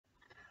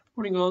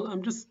Morning all.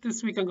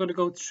 This week I'm going to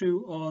go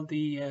through all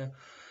the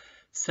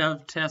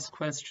self-test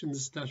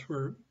questions that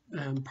were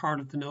part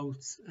of the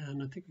notes,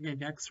 and I think I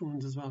gave you extra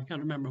ones as well. I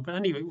can't remember, but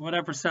anyway,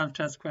 whatever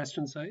self-test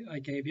questions I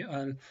gave you,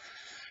 I'll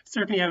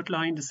certainly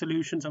outline the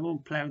solutions. I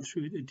won't plow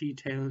through the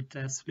detailed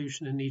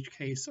solution in each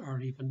case,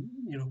 or even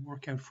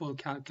work out full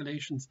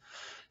calculations.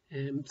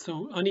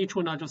 So on each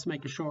one, I'll just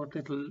make a short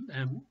little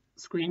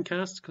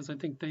screencast, because I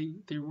think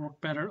they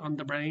work better on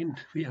the brain.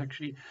 We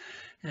actually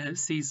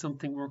see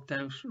something worked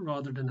out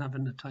rather than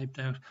having it typed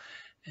out.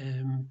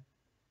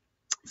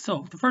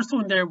 So the first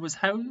one there was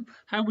how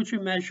would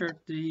you measure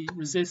the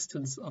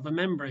resistance of a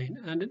membrane?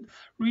 And it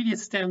really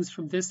stems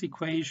from this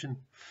equation,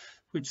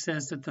 which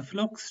says that the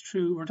flux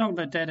through, we're talking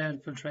about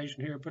dead-end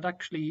filtration here, but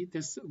actually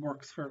this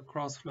works for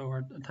cross-flow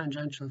or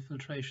tangential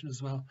filtration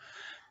as well.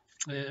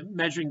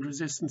 Measuring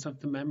resistance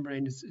of the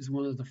membrane is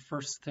one of the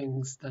first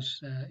things that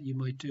you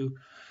might do,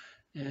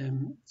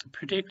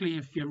 particularly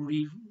if you're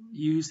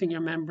reusing your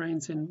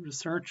membranes in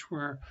research,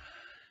 where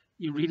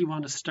you really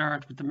want to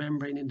start with the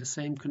membrane in the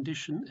same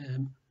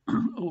condition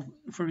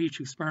for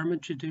each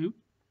experiment you do.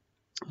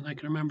 And I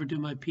can remember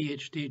doing my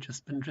PhD,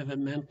 just been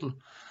driven mental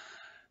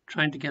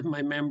trying to get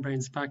my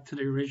membranes back to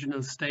the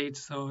original state.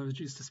 So I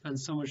used to spend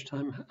so much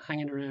time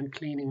hanging around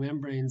cleaning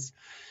membranes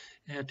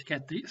to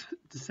get the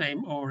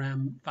same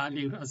RM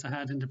value as I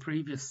had in the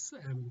previous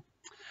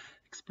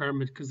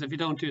experiment, because if you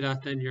don't do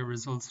that, then your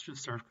results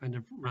just are kind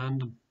of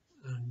random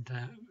and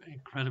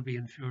incredibly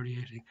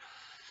infuriating.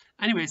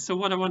 Anyway, so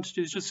what I want to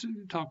do is just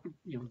talk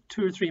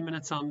 2 or 3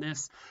 minutes on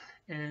this.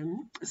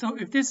 So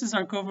if this is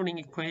our governing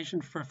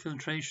equation for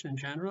filtration in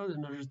general,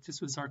 in other words,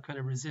 this was our kind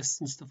of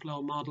resistance to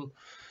flow model,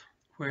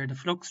 where the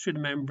flux through the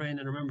membrane,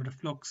 and remember the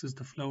flux is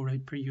the flow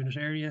rate per unit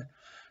area,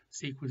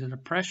 is equal to the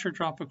pressure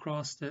drop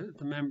across the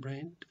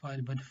membrane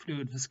divided by the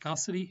fluid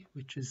viscosity,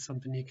 which is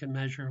something you can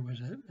measure with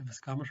a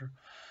viscometer,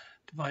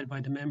 divided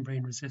by the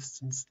membrane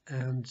resistance,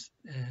 and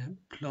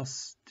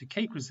plus the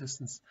cake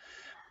resistance.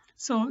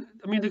 So,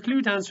 I mean, the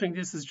clue to answering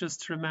this is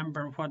just to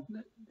remember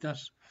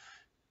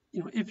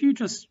if you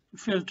just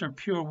filter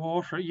pure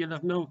water, you'll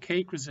have no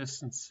cake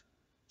resistance.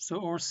 So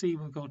RC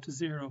will go to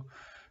 0.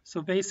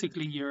 So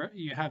basically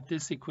you have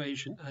this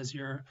equation as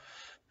your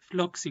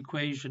flux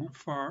equation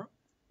for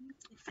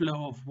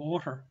flow of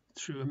water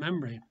through a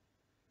membrane.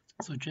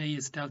 So J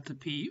is delta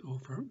P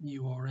over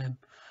mu Rm.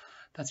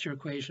 That's your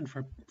equation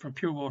for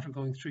pure water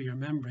going through your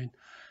membrane.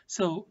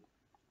 So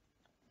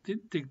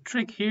the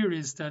trick here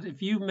is that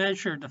if you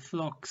measure the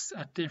flux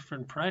at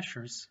different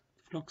pressures,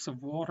 flux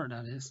of water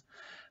that is,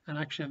 and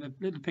actually I have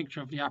a little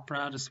picture of the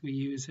apparatus we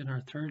use in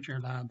our third year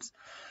labs.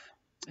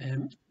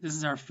 This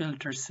is our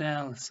filter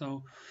cell.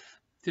 So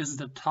this is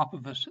the top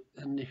of it,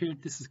 and here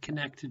this is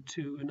connected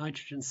to a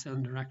nitrogen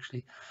cylinder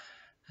actually,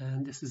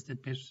 and this is the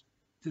bit,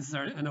 this is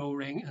an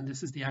O-ring, and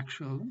this is the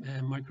actual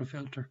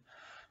microfilter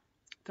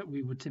that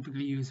we would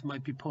typically use. It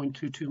might be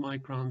 0.22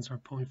 microns or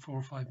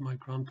 0.45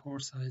 micron pore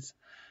size.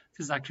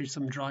 This is actually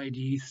some dried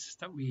yeast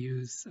that we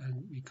use,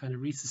 and we kind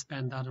of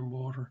resuspend that in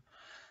water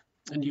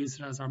and use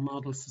it as our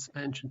model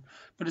suspension.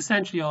 But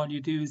essentially all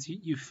you do is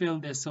you fill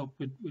this up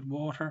with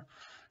water,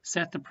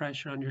 set the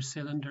pressure on your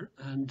cylinder,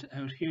 and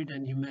out here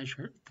then you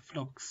measure the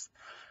flux.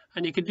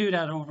 And you can do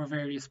that over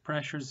various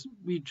pressures.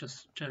 We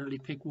just generally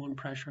pick one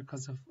pressure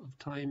because of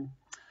time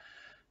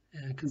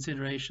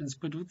considerations,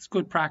 but it's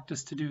good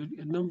practice to do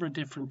a number of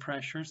different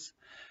pressures,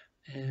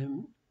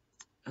 and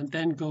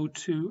then go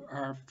to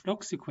our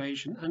flux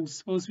equation. And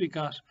suppose we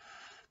got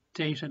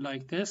data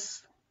like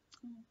this.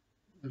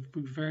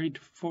 We varied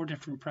 4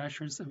 different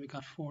pressures and we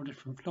got 4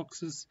 different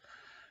fluxes.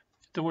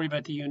 Don't worry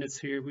about the units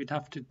here. We'd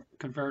have to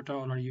convert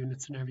all our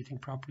units and everything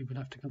properly. We'd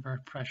have to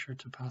convert pressure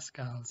to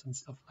pascals and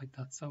stuff like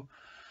that.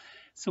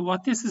 So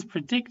what this is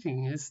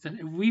predicting is that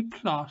if we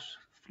plot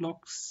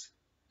flux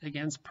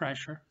against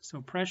pressure,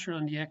 so pressure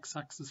on the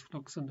x-axis,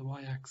 flux on the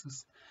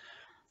y-axis,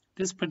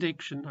 this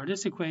prediction, or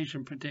this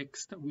equation,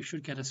 predicts that we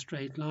should get a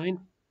straight line.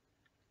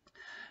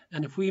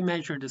 And if we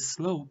measure the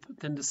slope,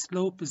 then the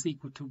slope is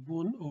equal to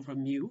 1 over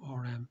mu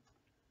Rm.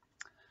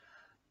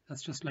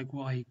 That's just like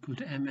y equal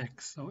to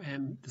mx. So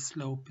m, the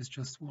slope, is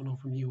just 1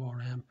 over mu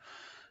Rm.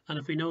 And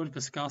if we know the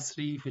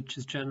viscosity, which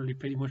is generally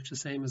pretty much the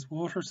same as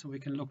water, so we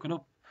can look it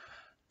up,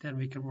 then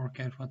we can work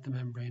out what the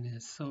membrane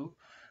is. So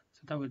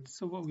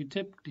what we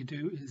typically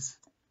do is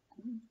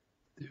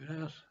do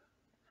that.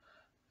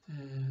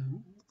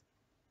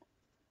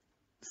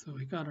 So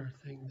we got our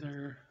thing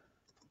there,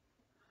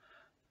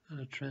 and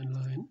a trend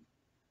line,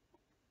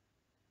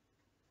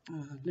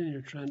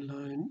 linear trend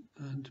line,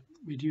 and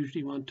we'd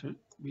usually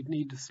we'd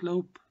need the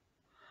slope,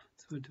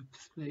 so the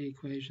display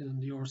equation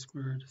and the R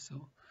squared.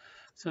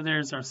 So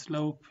there's our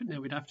slope. Now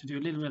we'd have to do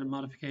a little bit of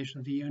modification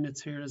of the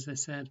units here, as I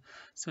said.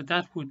 So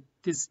that would,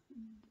 this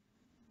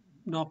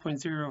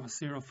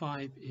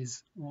 0.005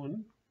 is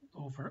 1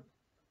 over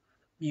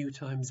mu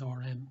times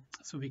Rm,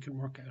 so we can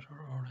work out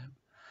our Rm.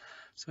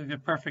 So we have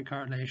a perfect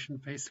correlation,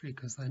 basically,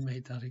 because I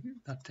made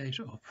that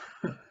data up.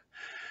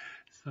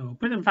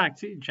 But in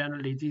fact,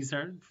 generally, these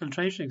are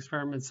filtration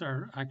experiments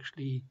are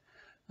actually,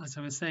 as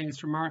I was saying,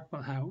 it's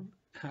remarkable how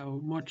how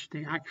much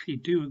they actually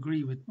do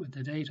agree with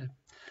the data.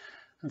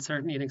 And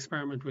certainly an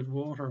experiment with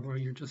water where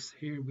you're just,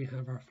 here we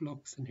have our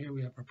flux and here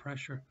we have our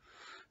pressure,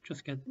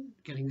 just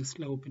getting the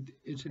slope,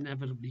 it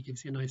inevitably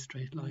gives you a nice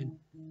straight line.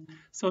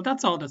 So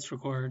that's all that's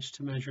required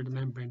to measure the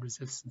membrane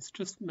resistance.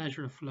 Just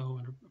measure a flow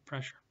and a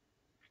pressure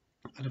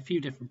at a few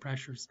different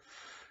pressures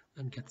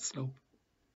and get the slope.